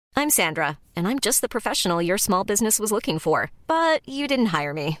I'm Sandra, and I'm just the professional your small business was looking for. But you didn't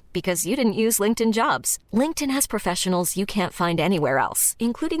hire me because you didn't use LinkedIn Jobs. LinkedIn has professionals you can't find anywhere else,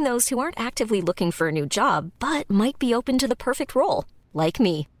 including those who aren't actively looking for a new job, but might be open to the perfect role, like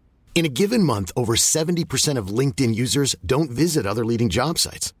me. In a given month, over 70% of LinkedIn users don't visit other leading job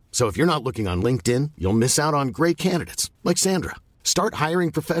sites. So if you're not looking on LinkedIn, you'll miss out on great candidates like Sandra. Start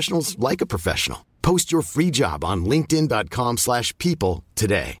hiring professionals like a professional. Post your free job on linkedin.com/people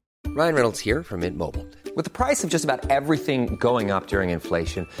today. Ryan Reynolds here from Mint Mobile. With the price of just about everything going up during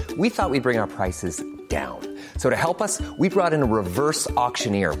inflation, we thought we'd bring our prices down. So to help us, we brought in a reverse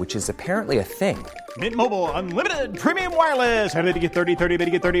auctioneer, which is apparently a thing. Mint Mobile Unlimited Premium Wireless. How to get 30, 30, bit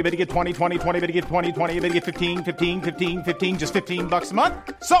to get 30, bit to get 20, 20, 20, bit to get 20, 20, bit to get 15, 15, 15, 15, just $15 a month?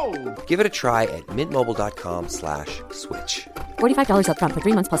 Sold! Give it a try at mintmobile.com/switch. $45 up front for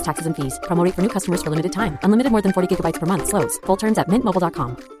 3 months plus taxes and fees. Promo rate for new customers for limited time. Unlimited more than 40 gigabytes per month. Slows full terms at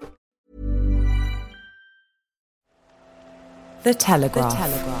mintmobile.com. The Telegraph.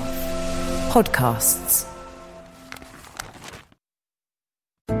 Podcasts.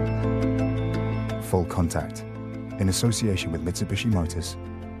 Full Contact. In association with Mitsubishi Motors.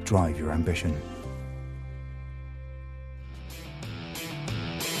 Drive your ambition.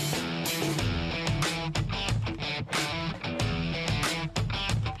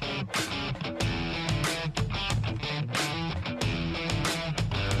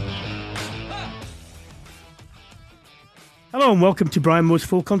 Hello and welcome to Brian Moore's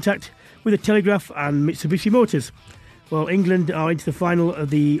Full Contact with the Telegraph and Mitsubishi Motors. Well, England are into the final of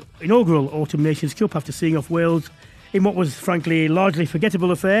the inaugural Autumn Nations Cup after seeing off Wales in what was, frankly, a largely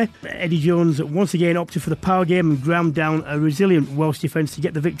forgettable affair. Eddie Jones once again opted for the power game and ground down a resilient Welsh defence to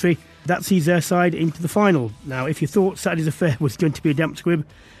get the victory. That sees their side into the final. Now, if you thought Saturday's affair was going to be a damp squib,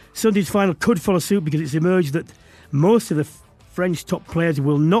 Sunday's final could follow suit because it's emerged that most of the French top players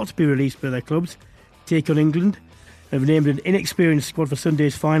will not be released by their clubs to take on England. They've named an inexperienced squad for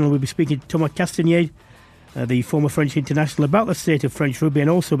Sunday's final. We'll be speaking to Thomas Castagnier, the former French international, about the state of French rugby and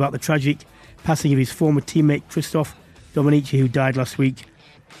also about the tragic passing of his former teammate Christophe Dominici, who died last week,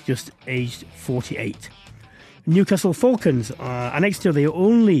 just aged 48. Newcastle Falcons are next to the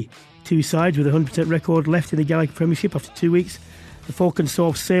only two sides with a 100% record left in the Gaelic Premiership after 2 weeks. The Falcons saw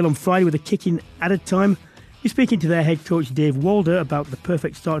off Sale on Friday with a kick in added time. We're speaking to their head coach Dave Walder about the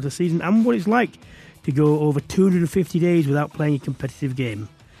perfect start of the season and what it's like to go over 250 days without playing a competitive game.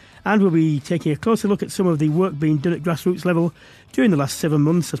 And we'll be taking a closer look at some of the work being done at grassroots level during the last 7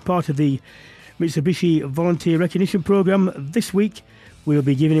 months as part of the Mitsubishi Volunteer Recognition Programme. This week, we'll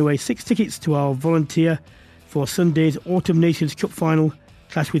be giving away 6 tickets to our volunteer for Sunday's Autumn Nations Cup final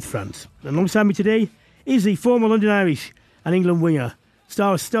clash with France. And alongside me today is the former London Irish and England winger,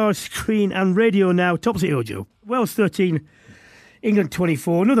 star of Star Screen and Radio Now, Topsy Ojo. Wales 13, England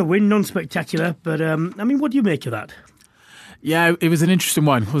 24. Another win, non-spectacular, but what do you make of that? Yeah, it was an interesting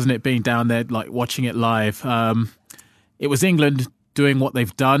one, wasn't it, being down there, like watching it live. It was England doing what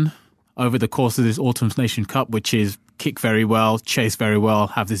they've done over the course of this Autumn Nation Cup, which is kick very well, chase very well,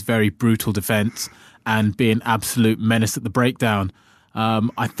 have this very brutal defence and be an absolute menace at the breakdown.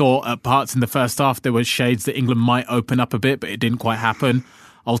 I thought at parts in the first half there were shades that England might open up a bit, but it didn't quite happen.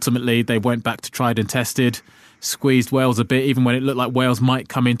 Ultimately, they went back to tried and tested, squeezed Wales a bit, even when it looked like Wales might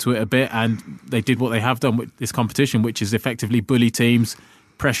come into it a bit, and they did what they have done with this competition, which is effectively bully teams,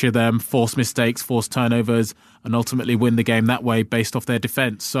 pressure them, force mistakes, force turnovers, and ultimately win the game that way based off their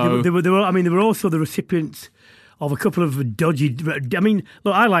defence. So they were also the recipients of a couple of dodgy...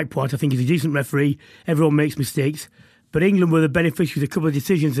 I like Poit. I think he's a decent referee. Everyone makes mistakes. But England were the beneficiaries of a couple of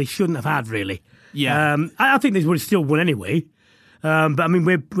decisions they shouldn't have had, really. Yeah. I think they would have still won anyway. When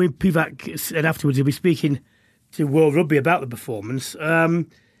Pivac said afterwards he'll be speaking to World Rugby about the performance, I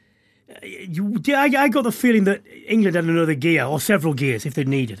got the feeling that England had another gear, or several gears, if they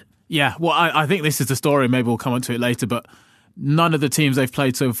needed. Yeah, well, I think this is the story. Maybe we'll come on to it later, but none of the teams they've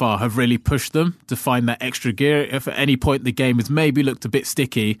played so far have really pushed them to find that extra gear. If at any point the game has maybe looked a bit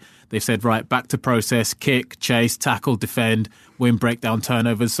sticky, they've said, right, back to process, kick, chase, tackle, defend, win, breakdown,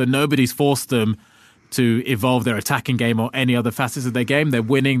 turnovers. So nobody's forced them to evolve their attacking game or any other facets of their game. They're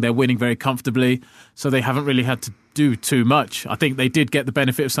winning very comfortably, so they haven't really had to do too much. I think they did get the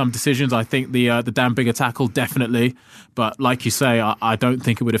benefit of some decisions. I think the Dan Biggar tackle, definitely. But like you say, I don't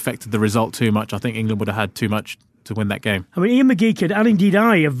think it would have affected the result too much. I think England would have had too much to win that game. Ian McGeechan, and indeed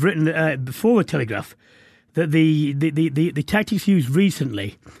I, have written before the Telegraph that the tactics used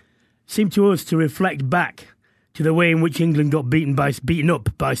recently seem to us to reflect back to the way in which England got beaten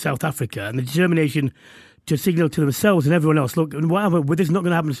up by South Africa, and the determination to signal to themselves and everyone else, look, whatever, this is not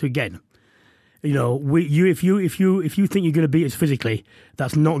going to happen to us again. if you think you're going to beat us physically,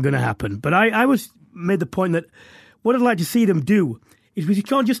 that's not going to happen. But I was made the point that what I'd like to see them do is we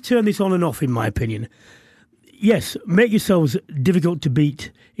can't just turn this on and off, in my opinion. Yes, make yourselves difficult to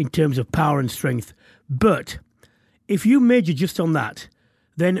beat in terms of power and strength, but if you major just on that,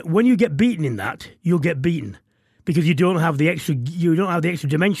 then when you get beaten in that, you'll get beaten because you don't have the extra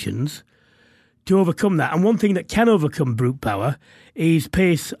dimensions to overcome that. And one thing that can overcome brute power is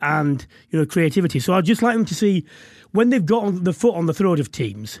pace and creativity. So I'd just like them to see when they've got the foot on the throat of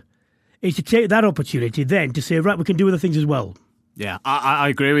teams, is to take that opportunity then to say, right, we can do other things as well. Yeah, I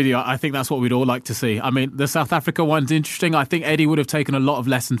agree with you. I think that's what we'd all like to see. I mean, the South Africa one's interesting. I think Eddie would have taken a lot of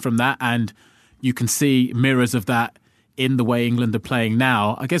lesson from that, and you can see mirrors of that in the way England are playing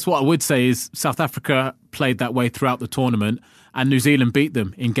now. I guess what I would say is South Africa played that way throughout the tournament, and New Zealand beat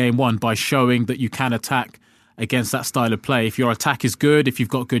them in game one by showing that you can attack against that style of play. If your attack is good, if you've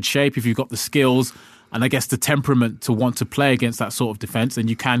got good shape, if you've got the skills, and I guess the temperament to want to play against that sort of defence, then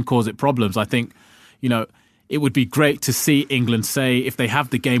you can cause it problems. I think, it would be great to see England, say, if they have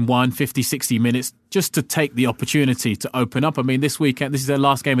the game won, 50, 60 minutes, just to take the opportunity to open up. I mean, this weekend, this is their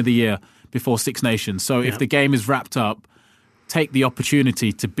last game of the year before Six Nations. So if the game is wrapped up, take the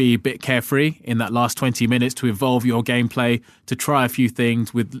opportunity to be a bit carefree in that last 20 minutes, to evolve your gameplay, to try a few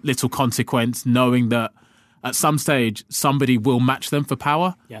things with little consequence, knowing that at some stage somebody will match them for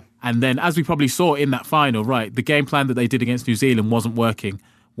power. Yeah. And then, as we probably saw in that final, right, the game plan that they did against New Zealand wasn't working.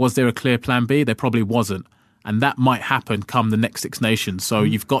 Was there a clear plan B? There probably wasn't. And that might happen come the next Six Nations. So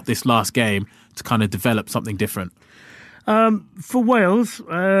you've got this last game to kind of develop something different. For Wales,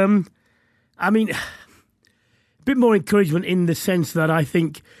 a bit more encouragement in the sense that I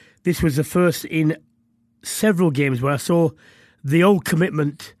think this was the first in several games where I saw the old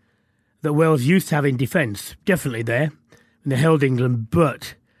commitment that Wales used to have in defence, definitely there, and they held England,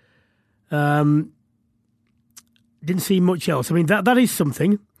 but didn't see much else. I mean, that is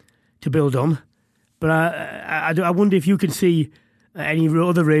something to build on. But I wonder if you can see any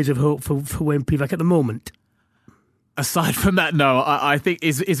other rays of hope for Wayne Pivac at the moment. Aside from that, no, I think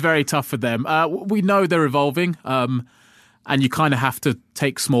it's very tough for them. We know they're evolving, and you kind of have to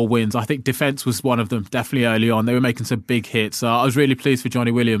take small wins. I think defence was one of them, definitely early on. They were making some big hits. I was really pleased for Johnny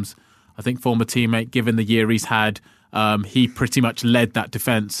Williams. I think former teammate, given the year he's had, he pretty much led that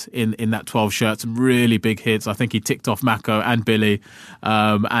defence in that 12 shirt. Some really big hits. I think he ticked off Mako and Billy,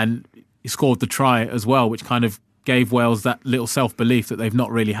 and he scored the try as well, which kind of gave Wales that little self-belief that they've not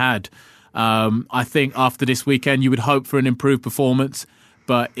really had. I think after this weekend, you would hope for an improved performance,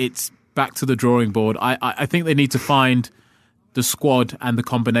 but it's back to the drawing board. I think they need to find the squad and the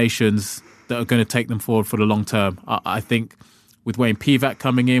combinations that are going to take them forward for the long term. I think with Wayne Pivac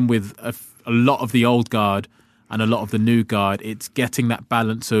coming in with a lot of the old guard and a lot of the new guard, it's getting that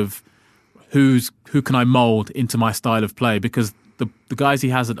balance of who can I mould into my style of play, because the guys he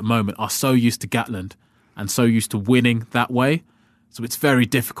has at the moment are so used to Gatland and so used to winning that way. So it's very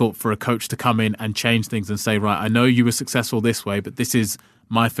difficult for a coach to come in and change things and say, right, I know you were successful this way, but this is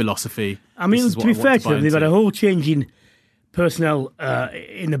my philosophy. I mean, to be fair to them, they've had a whole change in personnel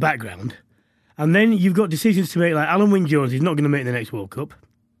in the background. And then you've got decisions to make, like Alan Wynne-Jones is not going to make the next World Cup.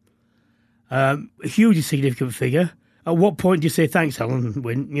 A hugely significant figure. At what point do you say, thanks, Alan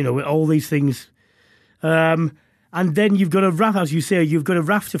Wynne? With all these things. And then you've got a raft, as you say, you've got a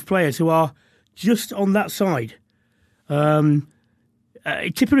raft of players who are just on that side. Tipuric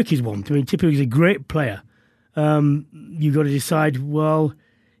is one. I mean, Tipuric is a great player. You've got to decide, well,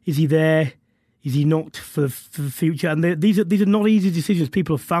 is he there? Is he not for the future? And these are not easy decisions.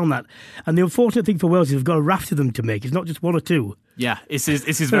 People have found that. And the unfortunate thing for Wales is they've got a raft of them to make. It's not just one or two. Yeah, this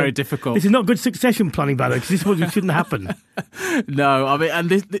is very difficult. This is not good succession planning, by the way, because this is what shouldn't happen. No, I mean, and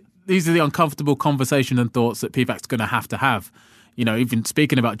these are the uncomfortable conversation and thoughts that Pivac's going to have. Even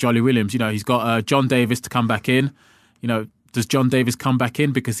speaking about Johnny Williams, he's got John Davis to come back in. Does John Davis come back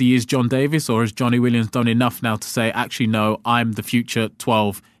in because he is John Davis, or has Johnny Williams done enough now to say, actually, no, I'm the future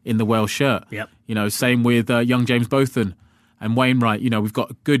 12 in the Wales shirt? Yep. Same with young James Botham and Wainwright. We've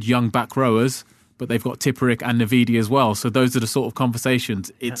got good young back rowers, but they've got Tipuric and Navidi as well. So those are the sort of conversations.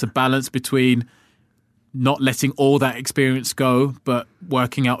 It's a balance between not letting all that experience go, but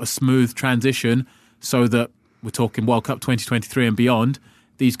working out a smooth transition so that we're talking World Cup 2023 and beyond.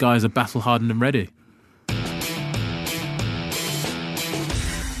 These guys are battle hardened and ready.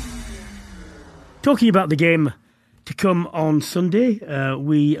 Talking about the game to come on Sunday,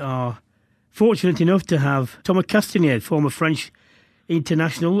 we are fortunate enough to have Thomas Castagnet, former French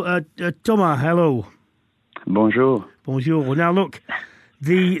international. Thomas, hello. Bonjour. Bonjour. Now look,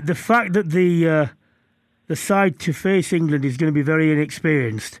 the fact that the side to face England is going to be very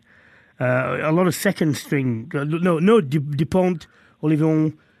inexperienced a lot of second string. No, Dupont,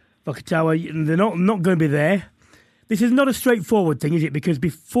 Olivon, Vakatawa, they're not going to be there. This is not a straightforward thing, is it? Because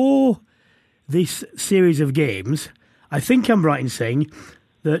before this series of games, I think I'm right in saying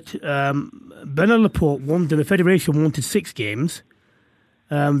that Bernard Laporte wanted, the Federation wanted 6 games.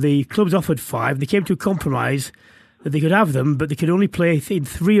 The clubs offered 5. They came to a compromise that they could have them, but they could only play in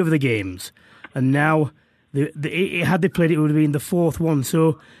 3 of the games. And now, had they played it, would have been the 4th one.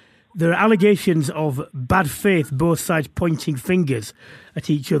 So there are allegations of bad faith, both sides pointing fingers at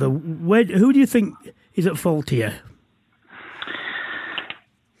each other. Who do you think is at fault here?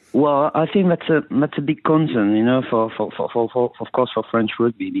 Well, I think that's a big concern, for of course for French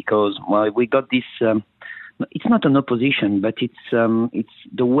rugby, because we got this. It's not an opposition, but it's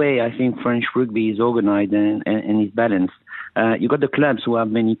the way I think French rugby is organized and is balanced. You got the clubs who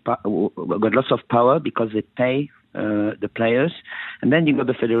have got lots of power because they pay the players, and then you got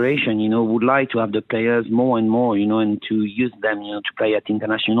the federation, would like to have the players more and more, and to use them, to play at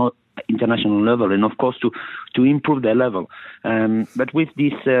international level, and of course to improve their level. But with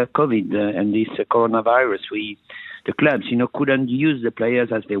this COVID and this coronavirus, the clubs, couldn't use the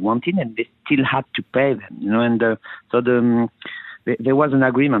players as they wanted, and they still had to pay them, and there was an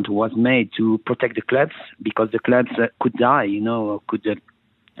agreement was made to protect the clubs, because the clubs could die,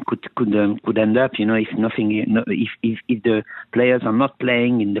 could end up, if nothing, if the players are not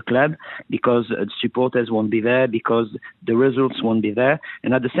playing in the club, because the supporters won't be there, because the results won't be there.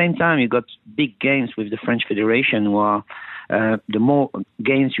 And at the same time, you got big games with the French Federation, who are the more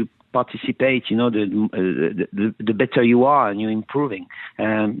games you participate, the better you are, and you're improving.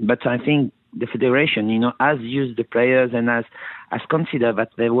 But I think the federation, has used the players and has considered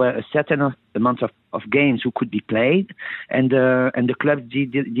that there were a certain amount of games who could be played, and the club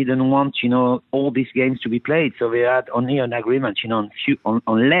didn't want, all these games to be played. So they had only an agreement,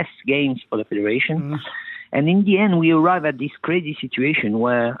 on less games for the federation. Mm. And in the end, we arrive at this crazy situation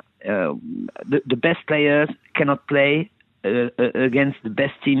where the best players cannot play against the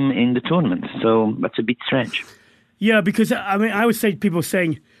best team in the tournament. So that's a bit strange. Yeah, because I would say people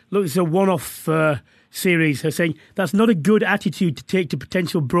saying, look, it's a one-off series. They're saying that's not a good attitude to take to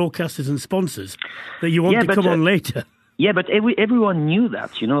potential broadcasters and sponsors, that you want to come on later. Yeah, but everyone knew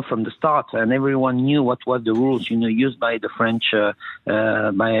that, from the start, and everyone knew what was the rules, used by the French,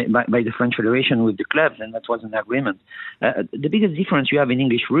 by the French Federation with the clubs, and that was an agreement. The biggest difference you have in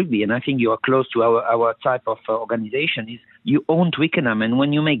English rugby, and I think you are close to our type of organization, is you own Twickenham, and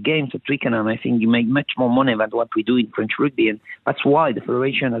when you make games at Twickenham, I think you make much more money than what we do in French rugby, and that's why the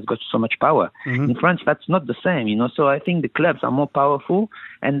Federation has got so much power. Mm-hmm. In France, that's not the same, So I think the clubs are more powerful,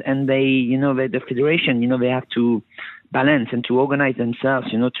 and they, the Federation, they have to balance and to organize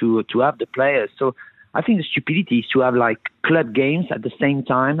themselves, to have the players. So I think the stupidity is to have club games at the same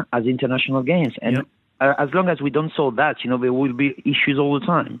time as international games. And as long as we don't solve that, there will be issues all the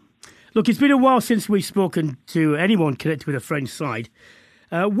time. Look, it's been a while since we've spoken to anyone connected with the French side.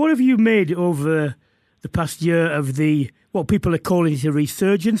 What have you made over the past year of what people are calling it a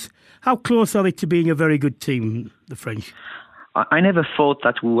resurgence? How close are they to being a very good team, the French? I never thought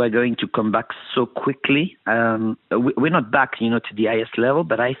that we were going to come back so quickly. We're not back, to the highest level,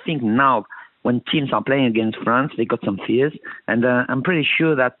 but I think now when teams are playing against France, they got some fears, and I'm pretty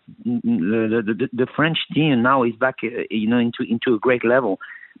sure that the French team now is back, into a great level.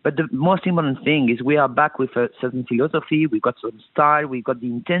 But the most important thing is we are back with a certain philosophy. We've got some style. We've got the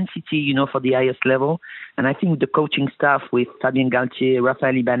intensity, for the highest level. And I think the coaching staff with Fabien Galtier,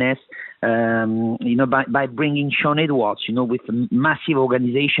 Raphaël Ibanez, by bringing Sean Edwards, with a massive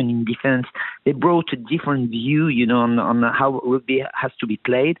organization in defense, they brought a different view, on how rugby has to be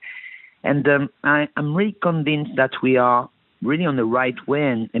played. And I'm really convinced that we are really on the right way,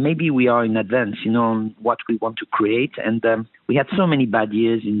 and maybe we are in advance, on what we want to create. And we had so many bad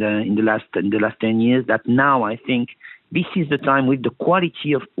years in the last 10 years that now I think this is the time with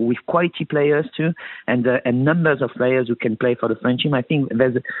with quality players too, and numbers of players who can play for the French team. I think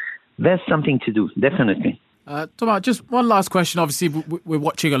there's something to do, definitely. Thomas, just one last question. Obviously, we're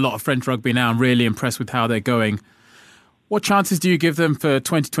watching a lot of French rugby now. I'm really impressed with how they're going. What chances do you give them for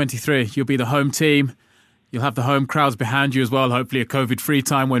 2023? You'll be the home team. You'll have the home crowds behind you as well, hopefully a COVID-free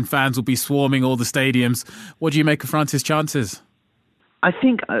time when fans will be swarming all the stadiums. What do you make of France's chances? I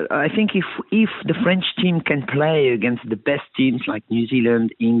think if the French team can play against the best teams like New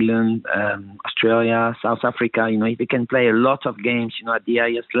Zealand, England, Australia, South Africa, if they can play a lot of games, at the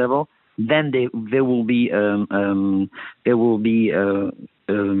highest level, then they will be able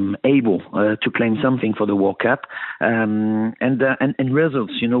able to claim something for the World Cup, and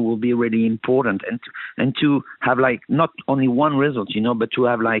results, will be really important, and to have like not only one result, but to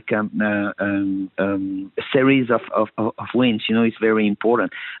have like a series of wins, is very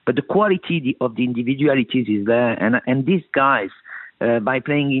important. But the quality of the individualities is there, and these guys, by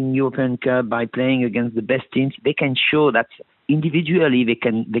playing in European Cup, by playing against the best teams, they can show that individually they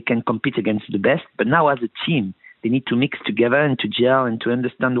can compete against the best, but now as a team, they need to mix together and to gel and to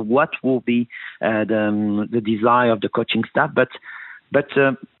understand what will be the desire of the coaching staff. But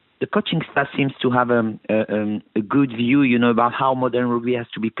the coaching staff seems to have a good view, about how modern rugby has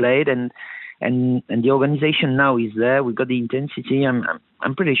to be played, and the organization now is there. We've got the intensity.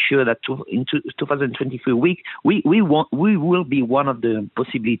 I'm pretty sure that in 2023 we will be one of the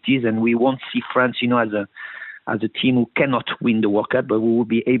possibilities, and we won't see France, as a team who cannot win the World Cup, but we will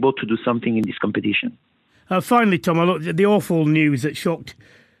be able to do something in this competition. Finally, Tom, I looked at the awful news that shocked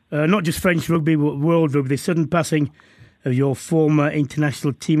not just French rugby, but world rugby, the sudden passing of your former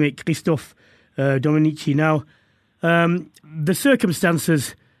international teammate, Christophe Dominici. Now, the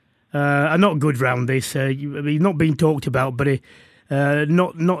circumstances are not good round this. He's not being talked about, but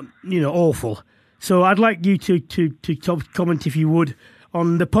not awful. So I'd like you to comment, if you would,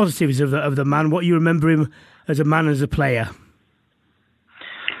 on the positives of the man, what you remember him as a man, as a player.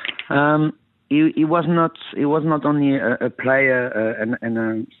 He was not only a player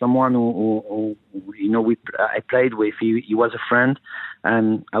and someone who I played with. He was a friend,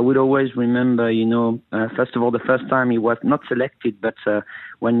 and I would always remember, first of all, the first time he was not selected, but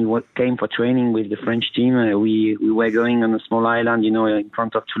when he came for training with the French team, we were going on a small island, in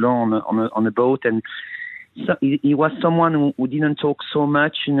front of Toulon on a boat, and so he was someone who didn't talk so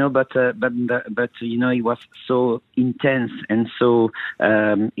much, but he was so intense, and so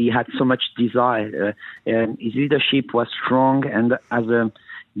he had so much desire. His leadership was strong, and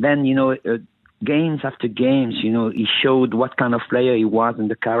games after games, he showed what kind of player he was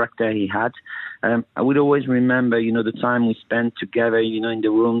and the character he had. I would always remember, the time we spent together, in the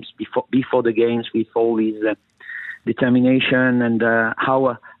rooms before the games, with all his determination and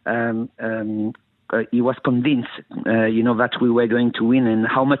how. He was convinced, that we were going to win, and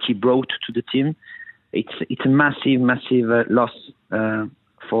how much he brought to the team. It's a massive loss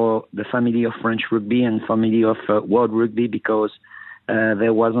for the family of French rugby and family of world rugby, because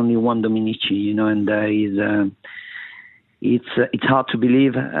there was only one Dominici, and it's hard to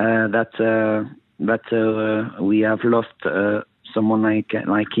believe that we have lost someone like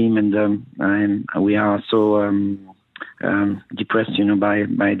him, and we are so depressed,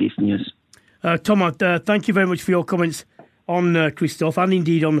 by this news. Thomas, thank you very much for your comments on Christophe, and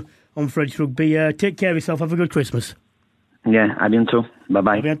indeed on French rugby. Take care of yourself. Have a good Christmas. Yeah, à bientôt.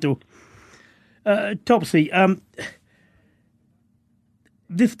 Bye-bye. À bientôt. Topsy,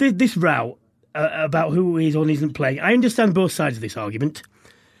 this row about who is or isn't playing, I understand both sides of this argument.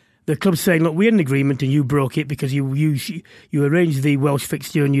 The club's saying, look, we had an agreement and you broke it because you arranged the Welsh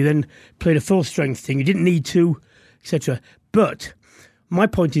fixture and you then played a full-strength thing. You didn't need to, etc. But my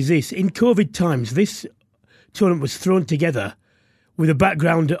point is this: in COVID times, this tournament was thrown together with a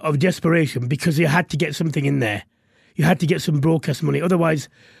background of desperation because you had to get something in there. You had to get some broadcast money. Otherwise,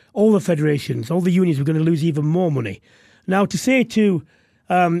 all the federations, all the unions were going to lose even more money. Now, to say to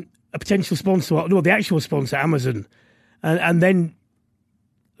a potential sponsor, the actual sponsor, Amazon, and then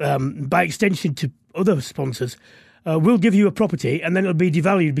by extension to other sponsors, we'll give you a property and then it'll be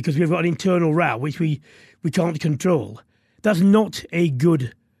devalued because we've got an internal row which we can't control. That's not a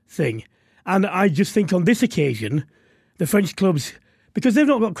good thing. And I just think on this occasion, the French clubs, because they've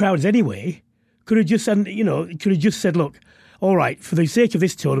not got crowds anyway, could have just said, look, all right, for the sake of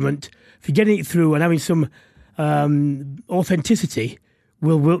this tournament, for getting it through and having some authenticity,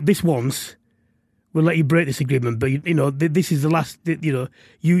 we'll let you break this agreement. But, this is the last,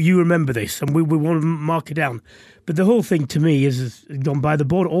 you remember this and we want to mark it down. But the whole thing to me has gone by the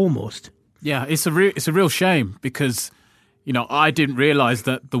board almost. Yeah, it's a real shame because I didn't realise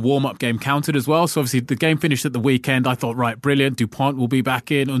that the warm-up game counted as well. So obviously the game finished at the weekend. I thought, right, brilliant. Dupont will be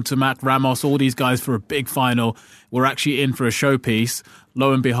back in. Untamak, Ramos, all these guys for a big final. We're actually in for a showpiece.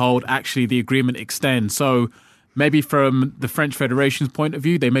 Lo and behold, actually the agreement extends. So maybe from the French Federation's point of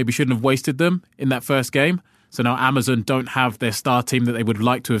view, they maybe shouldn't have wasted them in that first game. So now Amazon don't have their star team that they would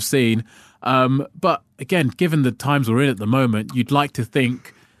like to have seen. But again, given the times we're in at the moment, you'd like to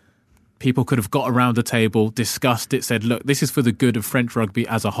think people could have got around the table, discussed it, said, look, this is for the good of French rugby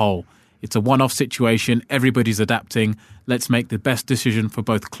as a whole. It's a one-off situation. Everybody's adapting. Let's make the best decision for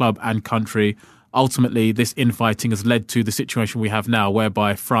both club and country. Ultimately, this infighting has led to the situation we have now,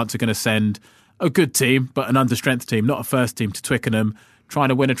 whereby France are going to send a good team, but an understrength team, not a first team, to Twickenham, trying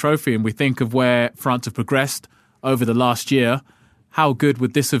to win a trophy. And we think of where France have progressed over the last year. How good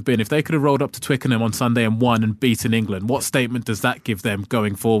would this have been if they could have rolled up to Twickenham on Sunday and won and beaten England? What statement does that give them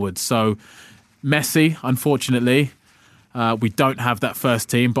going forward? So Messi, unfortunately, we don't have that first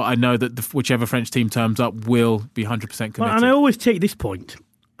team, but I know that whichever French team turns up will be 100% committed. Well, and I always take this point.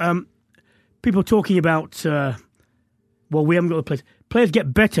 People talking about, we haven't got the players. Players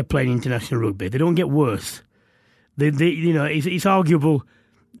get better playing international rugby. They don't get worse. It's arguable.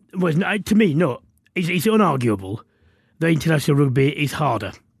 Well, to me, no. It's unarguable that international rugby is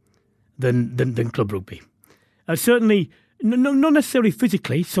harder than club rugby. Certainly, not necessarily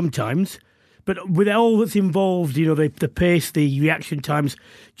physically sometimes, but with all that's involved, the pace, the reaction times,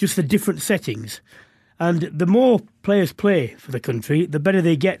 just the different settings. And the more players play for the country, the better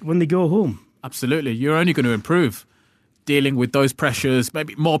they get when they go home. Absolutely. You're only going to improve dealing with those pressures,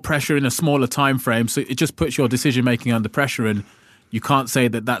 maybe more pressure in a smaller time frame. So it just puts your decision-making under pressure, and you can't say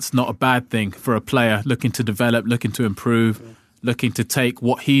that that's not a bad thing for a player looking to develop, looking to improve, looking to take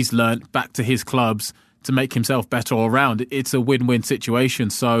what he's learnt back to his clubs to make himself better all around. It's a win-win situation.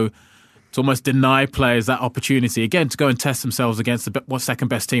 So to almost deny players that opportunity, again, to go and test themselves against the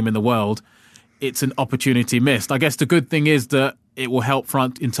second-best team in the world, it's an opportunity missed. I guess the good thing is that it will help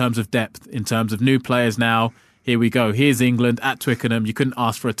France in terms of depth, in terms of new players now. Here we go. Here's England at Twickenham. You couldn't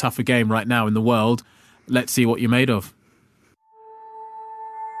ask for a tougher game right now in the world. Let's see what you're made of.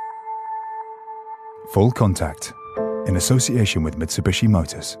 Full Contact, in association with Mitsubishi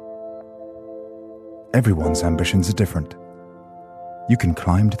Motors. Everyone's ambitions are different. You can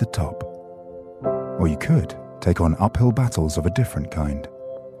climb to the top, or you could take on uphill battles of a different kind.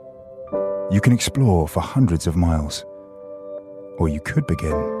 You can explore for hundreds of miles, or you could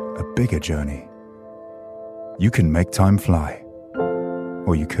begin a bigger journey. You can make time fly,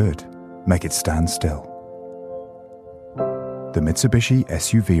 or you could make it stand still. The Mitsubishi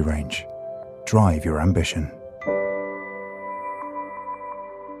SUV range. Drive your ambition.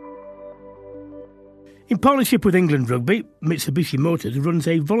 In partnership with England Rugby, Mitsubishi Motors runs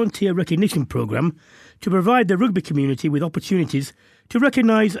a volunteer recognition programme to provide the rugby community with opportunities to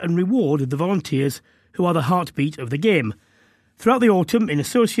recognise and reward the volunteers who are the heartbeat of the game. Throughout the autumn, in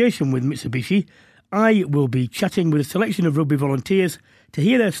association with Mitsubishi, I will be chatting with a selection of rugby volunteers to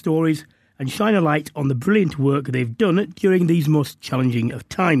hear their stories and shine a light on the brilliant work they've done during these most challenging of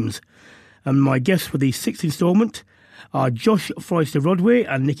times. And my guests for the sixth instalment are Josh Forrester-Rodway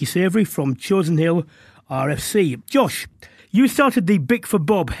and Nicky Savory from Chosen Hill RFC. Josh, you started the Bic for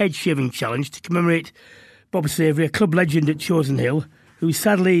Bob head shaving challenge to commemorate Bob Savory, a club legend at Chosen Hill, who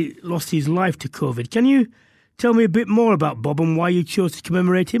sadly lost his life to COVID. Can you tell me a bit more about Bob and why you chose to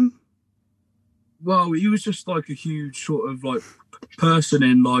commemorate him? Well, he was just like a huge sort of like person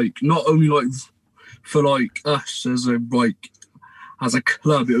in like, not only like for like us as a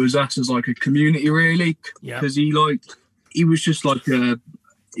club, it was us as like a community really. Because he was just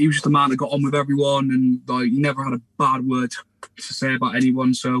a man that got on with everyone, and like he never had a bad word to say about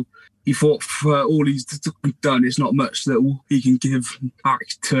anyone. So he thought for all he's done, it's not much that he can give back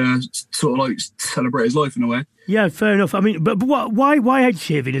to sort of like celebrate his life in a way. Yeah, fair enough. I mean, but why head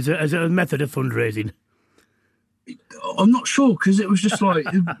shaving as a method of fundraising? I'm not sure, because it was just like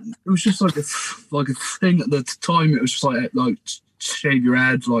it was just like a thing at the time. It was just like shave your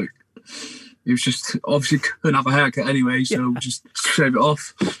head. Like it was just obviously couldn't have a haircut anyway, so just shave it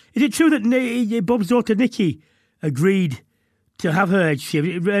off. Is it true that Bob's daughter Nikki agreed to have her head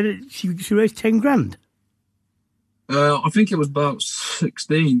shaved? She raised 10 grand. I think it was about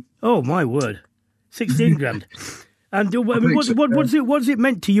 16. Oh my word, 16 grand. And what's it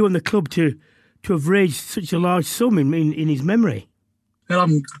meant to you and the club to have raised such a large sum in his memory? I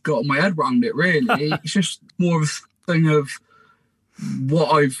haven't got my head around it really. It's just more of a thing of what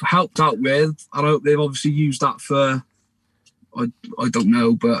I've helped out with. I know they've obviously used that for, I don't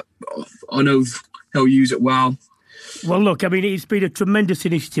know, but I know he'll use it well. Well, look, I mean, it's been a tremendous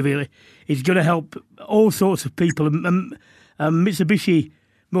initiative. It's going to help all sorts of people. Mitsubishi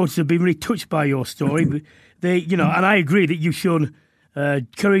Motors have been really touched by your story. And I agree that you've shown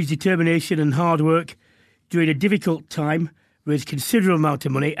courage, determination and hard work during a difficult time, raised considerable amount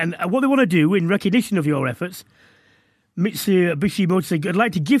of money. And what they want to do in recognition of your efforts, Mitsubishi Motors, I'd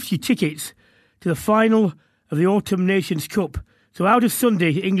like to gift you tickets to the final of the Autumn Nations Cup. So how does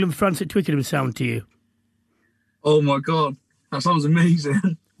Sunday, England-France at Twickenham sound to you? Oh my God, that sounds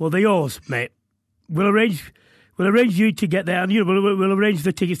amazing. Well, they're yours, mate. We'll arrange you to get there, and we'll arrange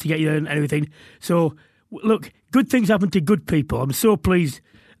the tickets to get you there and everything. So, look, good things happen to good people. I'm so pleased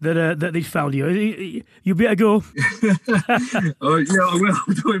that he's found you. You better go. Yeah, I will.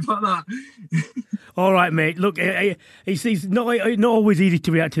 Don't worry about that. All right, mate. Look, it's not always easy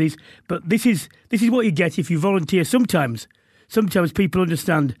to react to these, but this is what you get if you volunteer. Sometimes people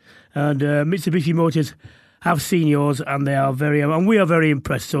understand, and Mitsubishi Motors have seen yours, and we are very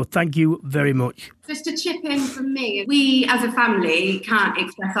impressed. So thank you very much. Just to chip in from me, we as a family can't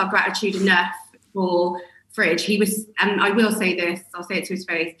express our gratitude enough for Fridge. He was, and I will say this, I'll say it to his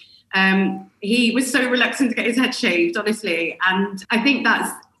face. He was so reluctant to get his head shaved, honestly, and I think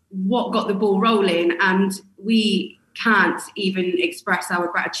that's what got the ball rolling. And we can't even express our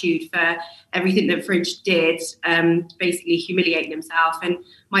gratitude for everything that Fridge did, basically humiliating himself. And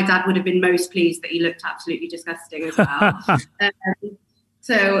my dad would have been most pleased that he looked absolutely disgusting as well.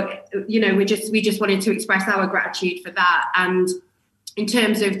 So, we just wanted to express our gratitude for that. And in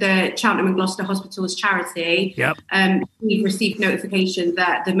terms of the Cheltenham and Gloucester Hospitals charity, we've received notification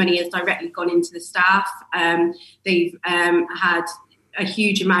that the money has directly gone into the staff. They've had a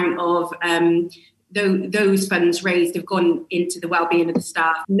huge amount of those funds raised have gone into the well-being of the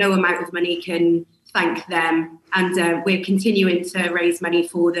staff. No amount of money can thank them, and we're continuing to raise money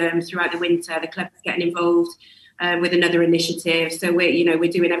for them throughout the winter. The club's getting involved with another initiative, so we're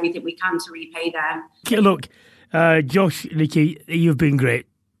doing everything we can to repay them. Look, Josh, Nikki, you've been great.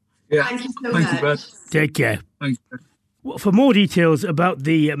 Yeah, thank you so much. You, take care. Thank you. For more details about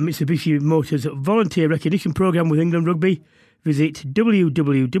the Mitsubishi Motors Volunteer Recognition Programme with England Rugby, visit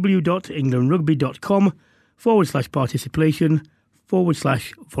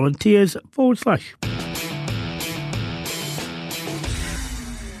www.englandrugby.com/participation/volunteers/.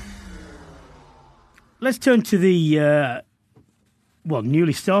 Let's turn to the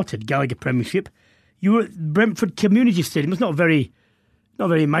newly started Gallagher Premiership. You were at Brentford Community Stadium. It's not very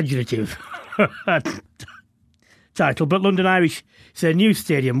imaginative title, but London Irish, it's a new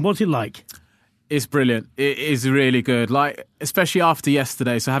stadium. What's it like? It's brilliant. It is really good. Like, especially after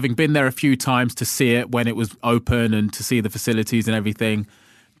yesterday. So having been there a few times to see it when it was open and to see the facilities and everything,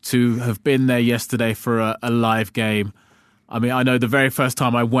 to have been there yesterday for a live game. I mean, I know the very first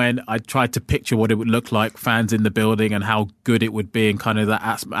time I went, I tried to picture what it would look like, fans in the building and how good it would be and kind of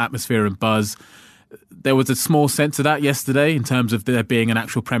that atmosphere and buzz. There was a small sense of that yesterday in terms of there being an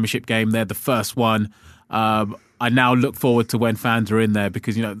actual Premiership game there, the first one. I now look forward to when fans are in there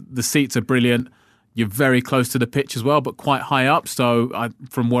because, the seats are brilliant. You're very close to the pitch as well, but quite high up. So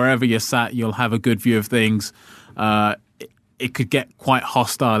from wherever you're sat, you'll have a good view of things. It could get quite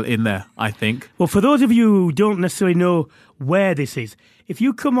hostile in there, I think. Well, for those of you who don't necessarily know where this is, if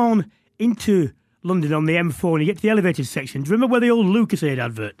you come on into London on the M4 and you get to the elevated section, do you remember where the old Lucasade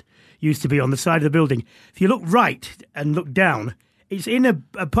advert used to be on the side of the building? If you look right and look down, it's in a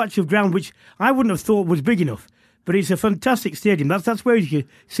patch of ground which I wouldn't have thought was big enough. But it's a fantastic stadium. That's where you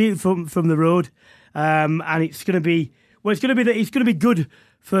can see it from the road. And it's going to be good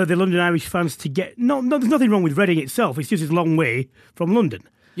for the London Irish fans to get. No, there's nothing wrong with Reading itself. It's just a long way from London.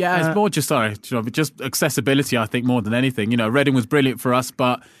 Yeah, it's more just accessibility. I think more than anything. Reading was brilliant for us,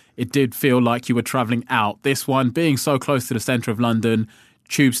 but it did feel like you were travelling out. This one being so close to the centre of London,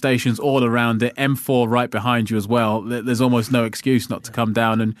 tube stations all around it, M4 right behind you as well. There's almost no excuse not to come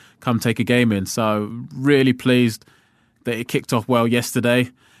down and come take a game in. So really pleased that it kicked off well yesterday.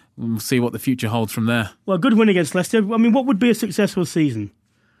 We'll see what the future holds from there. Well, good win against Leicester. I mean, what would be a successful season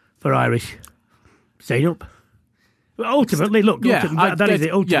for Irish? Staying up. Ultimately, look, that is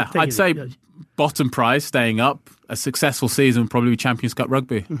the ultimate thing. I'd say bottom prize, staying up. A successful season would probably be Champions Cup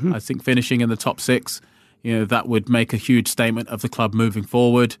rugby. Mm-hmm. I think finishing in the top 6, that would make a huge statement of the club moving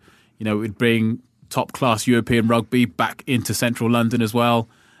forward. It would bring top-class European rugby back into central London as well.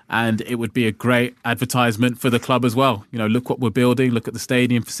 And it would be a great advertisement for the club as well. Look what we're building. Look at the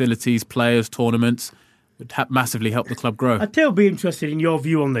stadium facilities, players, tournaments. It would massively help the club grow. I'd be interested in your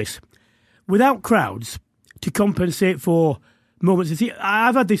view on this. Without crowds to compensate for moments. See,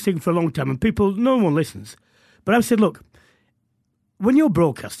 I've had this thing for a long time, and no one listens. But I've said, look, when you're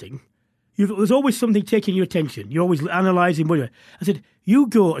broadcasting, there's always something taking your attention. You're always analysing. I said, you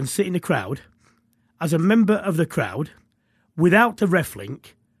go and sit in the crowd as a member of the crowd without a ref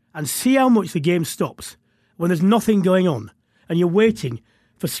link, and see how much the game stops when there's nothing going on and you're waiting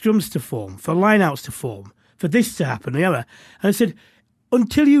for scrums to form, for line-outs to form, for this to happen, the other. And I said,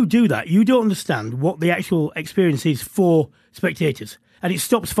 until you do that, you don't understand what the actual experience is for spectators. And it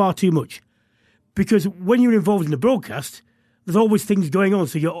stops far too much. Because when you're involved in the broadcast, there's always things going on,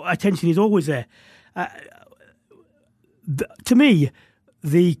 so your attention is always there. To me,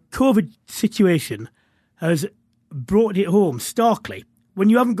 the COVID situation has brought it home starkly when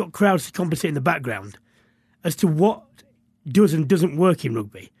you haven't got crowds to compensate in the background as to what does and doesn't work in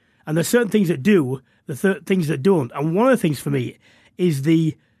rugby. And there's certain things that do, things that don't. And one of the things for me is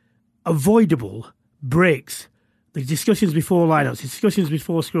the avoidable breaks, the discussions before lineouts, discussions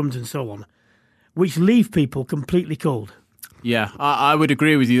before scrums and so on, which leave people completely cold. Yeah, I would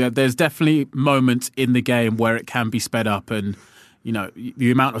agree with you that there's definitely moments in the game where it can be sped up, and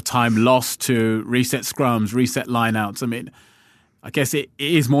the amount of time lost to reset scrums, reset lineouts. I mean, I guess it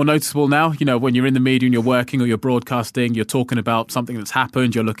is more noticeable now. When you're in the media and you're working or you're broadcasting, you're talking about something that's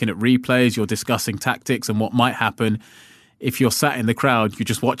happened, you're looking at replays, you're discussing tactics and what might happen. If you're sat in the crowd, you're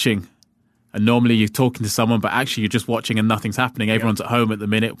just watching. And normally you're talking to someone, but actually you're just watching and nothing's happening. Everyone's at home at the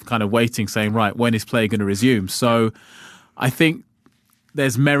minute, kind of waiting, saying, right, when is play going to resume? So I think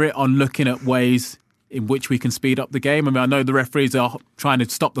there's merit on looking at ways in which we can speed up the game. I mean, I know the referees are trying to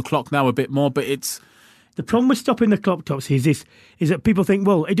stop the clock now a bit more, but it's... The problem with stopping the clock, Topsy, is that people think,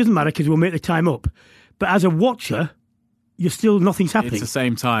 well, it doesn't matter because we'll make the time up. But as a watcher, nothing's happening. It's the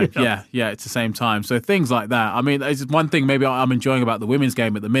same time. Yeah, it's the same time. So things like that. I mean, there's one thing maybe I'm enjoying about the women's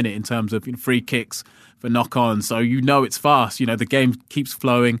game at the minute in terms of free kicks for knock-ons. So it's fast. The game keeps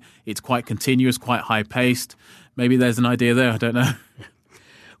flowing. It's quite continuous, quite high-paced. Maybe there's an idea there. I don't know.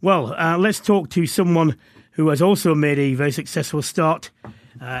 Well, let's talk to someone who has also made a very successful start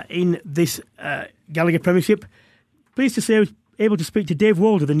in this Gallagher Premiership. Pleased to say I was able to speak to Dave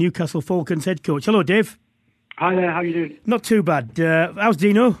Walder, the Newcastle Falcons head coach. Hello, Dave. Hi there, how are you doing? Not too bad. How's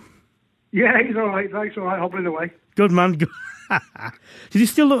Dino? Yeah, he's all right, thanks, all right, hobbling away. Good man. Does he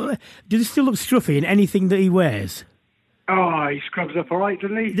still look scruffy in anything that he wears? Oh, he scrubs up all right,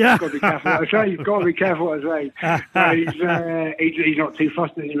 doesn't he? Yeah. You've got to be careful what I say. You've got to be careful what I say. He's not too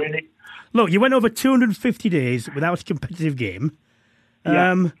fussed, is he, really? Look, you went over 250 days without a competitive game.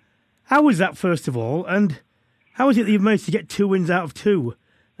 Yeah. How was that, first of all? And how is it that you've managed to get 2 wins out of 2?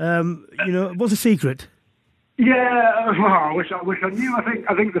 What's the secret? Yeah, well, I wish I knew. I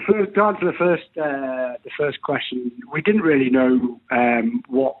think to answer the first question, we didn't really know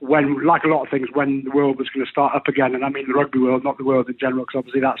when, like a lot of things, when the world was going to start up again. And I mean the rugby world, not the world in general, because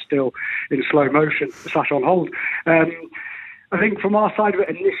obviously that's still in slow motion / on hold. I think from our side of it,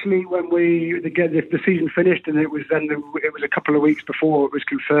 initially when the season finished, and it was a couple of weeks before it was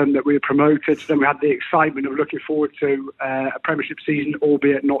confirmed that we were promoted. So then we had the excitement of looking forward to a Premiership season,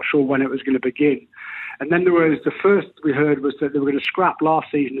 albeit not sure when it was going to begin. And then the first we heard was that they were going to scrap last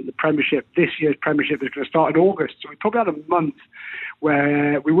season in the Premiership. This year's Premiership is going to start in August. So we probably had a month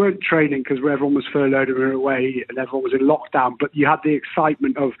where we weren't training because everyone was furloughed and we were away and everyone was in lockdown. But you had the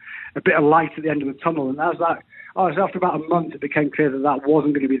excitement of a bit of light at the end of the tunnel. And after about a month, it became clear that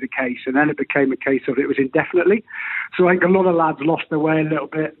wasn't going to be the case. And then it became a case of it was indefinitely. So I think a lot of lads lost their way a little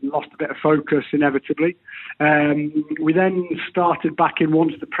bit and lost a bit of focus inevitably. We then started back in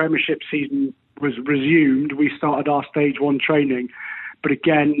once the Premiership season was resumed. We started our stage 1 training. But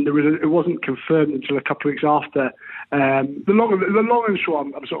again, it wasn't confirmed until a couple of weeks after. The long and short,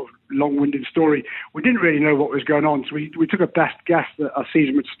 I'm sort of long-winded story. We didn't really know what was going on, so we took a best guess that our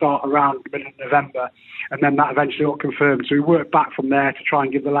season would start around the middle of November, and then that eventually got confirmed. So we worked back from there to try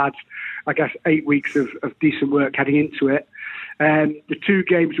and give the lads, I guess, 8 weeks of decent work heading into it. The 2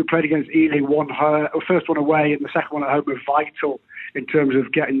 games we played against Ely, the first one away and the second one at home, were vital in terms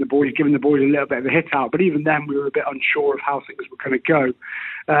of giving the boys a little bit of a hit out. But even then, we were a bit unsure of how things were going to go.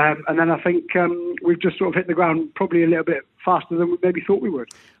 And then I think we've just sort of hit the ground probably a little bit faster than we maybe thought we would.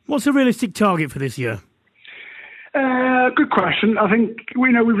 What's a realistic target for this year? Good question. I think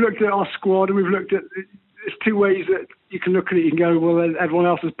we've looked at our squad and we've looked at. There's 2 ways that you can look at it. You can go, well, everyone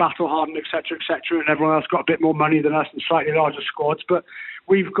else is battle hardened, etc., and everyone else got a bit more money than us and slightly larger squads. But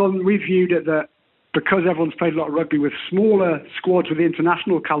we've viewed it that because everyone's played a lot of rugby with smaller squads with the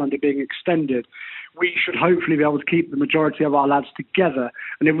international calendar being extended, we should hopefully be able to keep the majority of our lads together.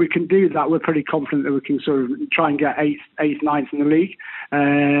 And if we can do that, we're pretty confident that we can sort of try and get 8th, 9th in the league.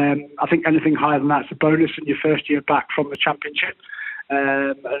 I think anything higher than that's a bonus in your first year back from the Championship.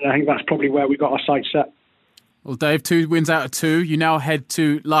 And I think that's probably where we got our sights set. Well, Dave, 2 wins out of 2. You now head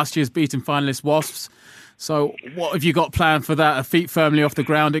to last year's beaten finalist Wasps. So what have you got planned for that? Are feet firmly off the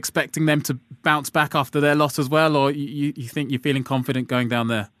ground, expecting them to bounce back after their loss as well? Or you think you're feeling confident going down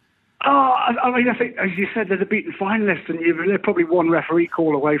there? I mean, I think, as you said, they're the beaten finalists, and they're probably one referee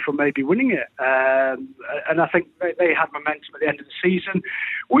call away from maybe winning it. And I think they had momentum at the end of the season.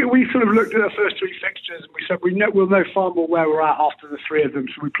 We sort of looked at our first 3 fixtures, and we said we'll know far more where we're at after the 3 of them.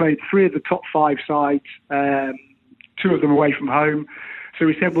 So we played 3 of the top 5 sides, 2 of them away from home. So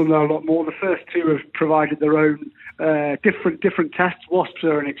we said we'll know a lot more. The first 2 have provided their own different tests. Wasps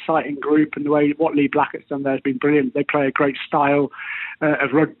are an exciting group, and what Lee Blackett's done there has been brilliant. They play a great style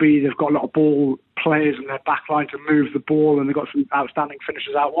of rugby. They've got a lot of ball players in their back line to move the ball, and they've got some outstanding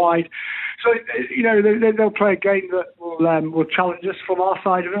finishers out wide. So, you know, they'll play a game that will challenge us from our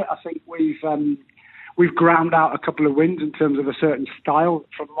side of it. I think we've ground out a couple of wins in terms of a certain style.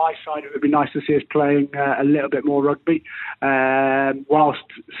 From my side, it would be nice to see us playing a little bit more rugby, whilst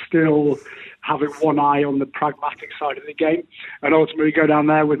still having one eye on the pragmatic side of the game, and ultimately go down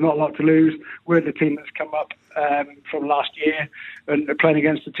there with not a lot to lose. We're the team that's come up from last year and playing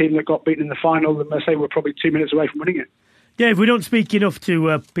against the team that got beaten in the final, and I say we're probably 2 minutes away from winning it. Dave, we don't speak enough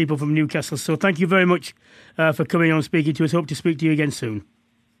to people from Newcastle, so thank you very much for coming on and speaking to us. Hope to speak to you again soon.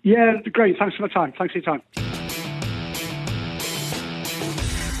 Yeah, great. Thanks for the time. Thanks for your time.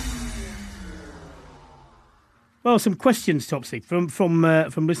 Well, some questions, Topsy, from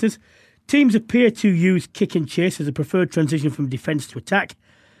listeners. Teams appear to use kick and chase as a preferred transition from defence to attack,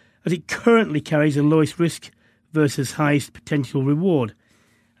 as it currently carries the lowest risk versus highest potential reward.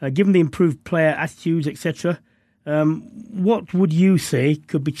 Given the improved player attitudes, etc., what would you say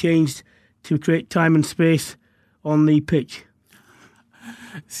could be changed to create time and space on the pitch?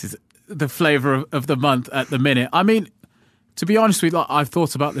 This is the flavour of the month at the minute. I mean, to be honest with you, I've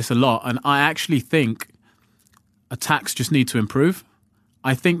thought about this a lot, and I actually think attacks just need to improve.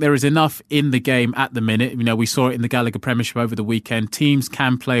 I think there is enough in the game at the minute. You know, we saw it in the Gallagher Premiership over the weekend. Teams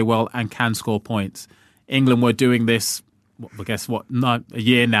can play well and can score points. England were doing this, not a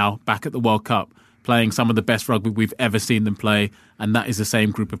year now, back at the World Cup, playing some of the best rugby we've ever seen them play, and that is the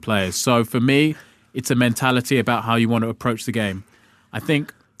same group of players. So for me, it's a mentality about how you want to approach the game. I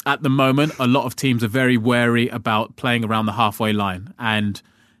think at the moment, a lot of teams are very wary about playing around the halfway line, and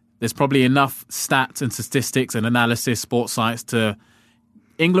there's probably enough stats and statistics and analysis, sports science to...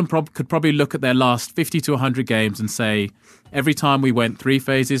 England could probably look at their last 50 to 100 games and say, every time we went 3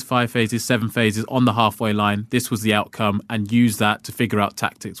 phases, 5 phases, 7 phases on the halfway line, this was the outcome, and use that to figure out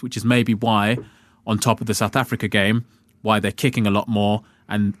tactics, which is maybe why, on top of the South Africa game, why they're kicking a lot more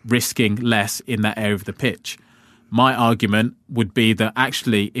and risking less in that area of the pitch. My argument would be that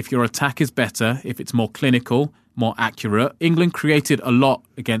actually, if your attack is better, if it's more clinical, more accurate, England created a lot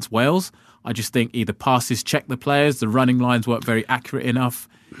against Wales. I just think either passes check the players, the running lines weren't very accurate enough.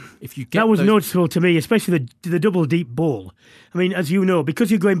 If you get that was noticeable to me, especially the double deep ball. I mean, as you know, because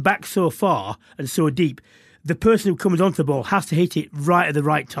you're going back so far and so deep, the person who comes onto the ball has to hit it right at the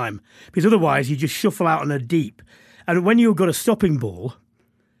right time, because otherwise you just shuffle out on a deep. And when you've got a stopping ball,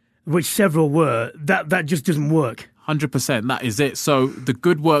 which several were, that just doesn't work. 100%, that is it. So the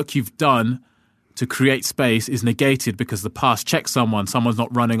good work you've done to create space is negated because the pass checks someone's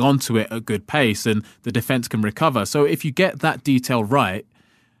not running onto it at good pace, and the defence can recover. So if you get that detail right,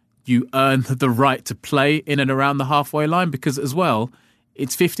 you earn the right to play in and around the halfway line, because as well,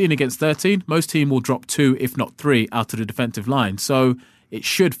 it's 15 against 13. Most teams will drop 2, if not 3, out of the defensive line. So it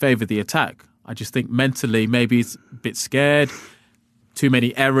should favour the attack. I just think mentally maybe it's a bit scared, too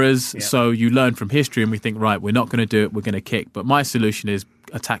many errors. Yeah. So you learn from history and we think, right, we're not going to do it, we're going to kick. But my solution is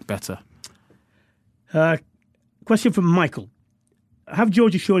attack better. Question from Michael. Have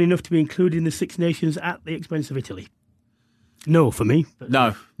Georgia shown enough to be included in the Six Nations at the expense of Italy? No, for me.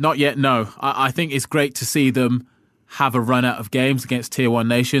 No, not yet, no. I think it's great to see them have a run out of games against Tier 1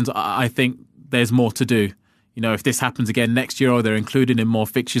 nations. I think there's more to do. You know, if this happens again next year or they're included in more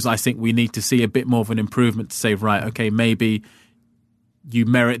fixtures, I think we need to see a bit more of an improvement to say, right, okay, maybe you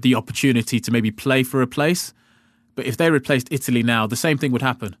merit the opportunity to maybe play for a place. But if they replaced Italy now, the same thing would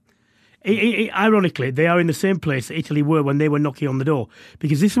happen. Ironically, they are in the same place that Italy were when they were knocking on the door.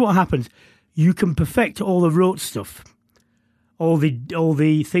 Because this is what happens. You can perfect all the rote stuff, all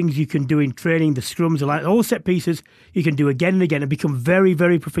the things you can do in training, the scrums, all the set pieces, you can do again and again and become very,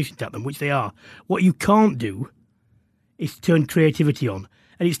 very proficient at them, which they are. What you can't do is turn creativity on.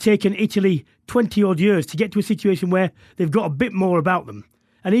 And it's taken Italy 20-odd years to get to a situation where they've got a bit more about them.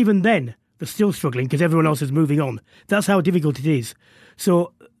 And even then, they're still struggling because everyone else is moving on. That's how difficult it is.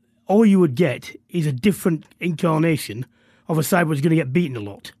 So all you would get is a different incarnation of a side that's going to get beaten a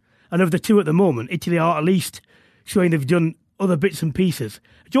lot. And of the two at the moment, Italy are at least showing they've done other bits and pieces.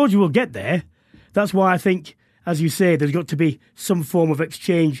 Georgia will get there. That's why I think, as you say, there's got to be some form of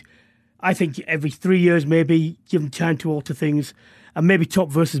exchange. I think every 3 years, maybe, give them time to alter things. And maybe top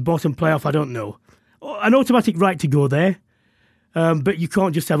versus bottom playoff, I don't know. An automatic right to go there. But you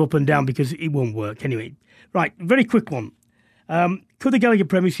can't just have up and down because it won't work. Anyway, right, very quick one. Could the Gallagher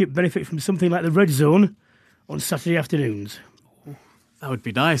Premiership benefit from something like the Red Zone on Saturday afternoons? That would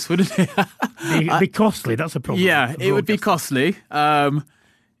be nice, wouldn't it? It'd be costly, that's a problem. Yeah, it would be costly.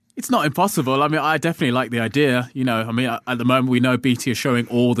 It's not impossible. I mean, I definitely like the idea. You know, I mean, at the moment we know BT are showing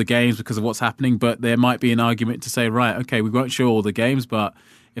all the games because of what's happening, but there might be an argument to say, right, okay, we won't show all the games, but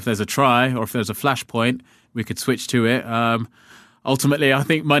if there's a try or if there's a flashpoint, we could switch to it. Ultimately, I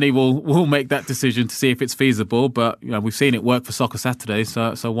think money will make that decision to see if it's feasible. But we've seen it work for Soccer Saturday,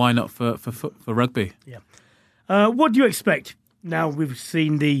 so why not for rugby? Yeah. What do you expect? Now we've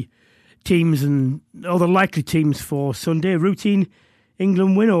seen the teams and all the likely teams for Sunday. Routine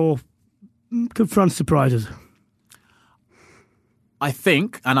England win, or could France surprise us? I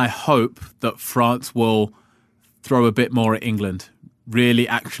think and I hope that France will throw a bit more at England, really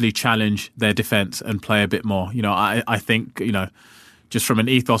actually challenge their defence and play a bit more. I think, just from an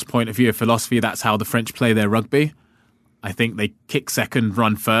ethos point of view, a philosophy, that's how the French play their rugby. I think they kick second,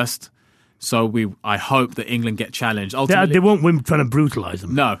 run first. So I hope that England get challenged. Ultimately, they won't win trying to brutalise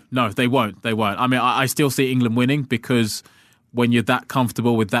them. No, they won't. I mean, I still see England winning because when you're that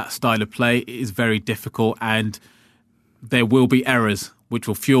comfortable with that style of play, it is very difficult, and there will be errors which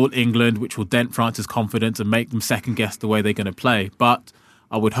will fuel England, which will dent France's confidence and make them second guess the way they're going to play. But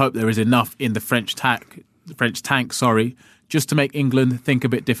I would hope there is enough in the French tank, just to make England think a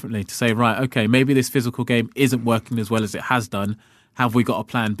bit differently, to say, right, okay, maybe this physical game isn't working as well as it has done. Have we got a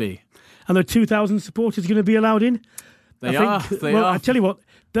plan B? And the 2,000 supporters going to be allowed in? They are. I tell you what,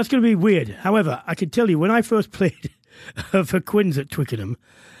 that's going to be weird. However, I can tell you, when I first played for Quins at Twickenham,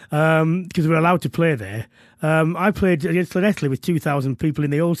 because we're allowed to play there, I played against Llanelli with 2,000 people in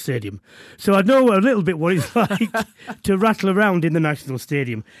the old stadium. So I know a little bit what it's like to rattle around in the National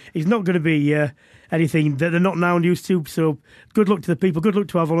Stadium. It's not going to be anything that they're not now used to. So good luck to the people. Good luck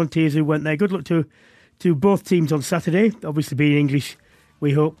to our volunteers who went there. Good luck to both teams on Saturday. Obviously being English,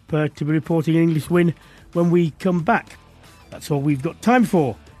 we hope to be reporting an English win when we come back. That's all we've got time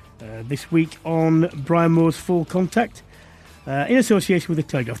for this week on Brian Moore's Full Contact, in association with The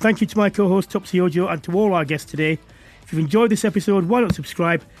Telegraph. Thank you to my co-host Topsy Ojo and to all our guests today. If you've enjoyed this episode, why not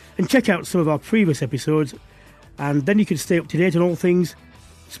subscribe and check out some of our previous episodes, and then you can stay up to date on all things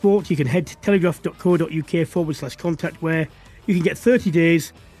sport. You can head to telegraph.co.uk/contact, where you can get 30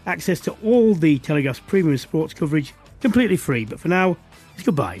 days access to all the Telegraph's premium sports coverage completely free. But for now, it's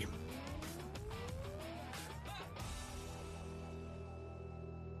goodbye.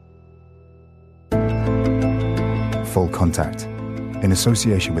 Full Contact, in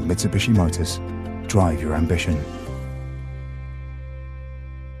association with Mitsubishi Motors. Drive your ambition.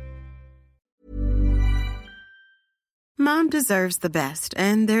 Mom deserves the best,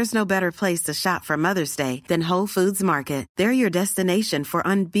 and there's no better place to shop for Mother's Day than Whole Foods Market. They're your destination for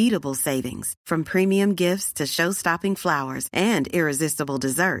unbeatable savings, from premium gifts to show-stopping flowers and irresistible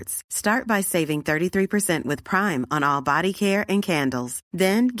desserts. Start by saving 33% with Prime on all body care and candles.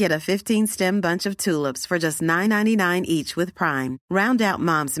 Then get a 15-stem bunch of tulips for just $9.99 each with Prime. Round out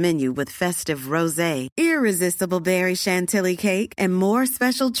Mom's menu with festive rosé, irresistible berry chantilly cake, and more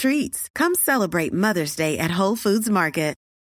special treats. Come celebrate Mother's Day at Whole Foods Market.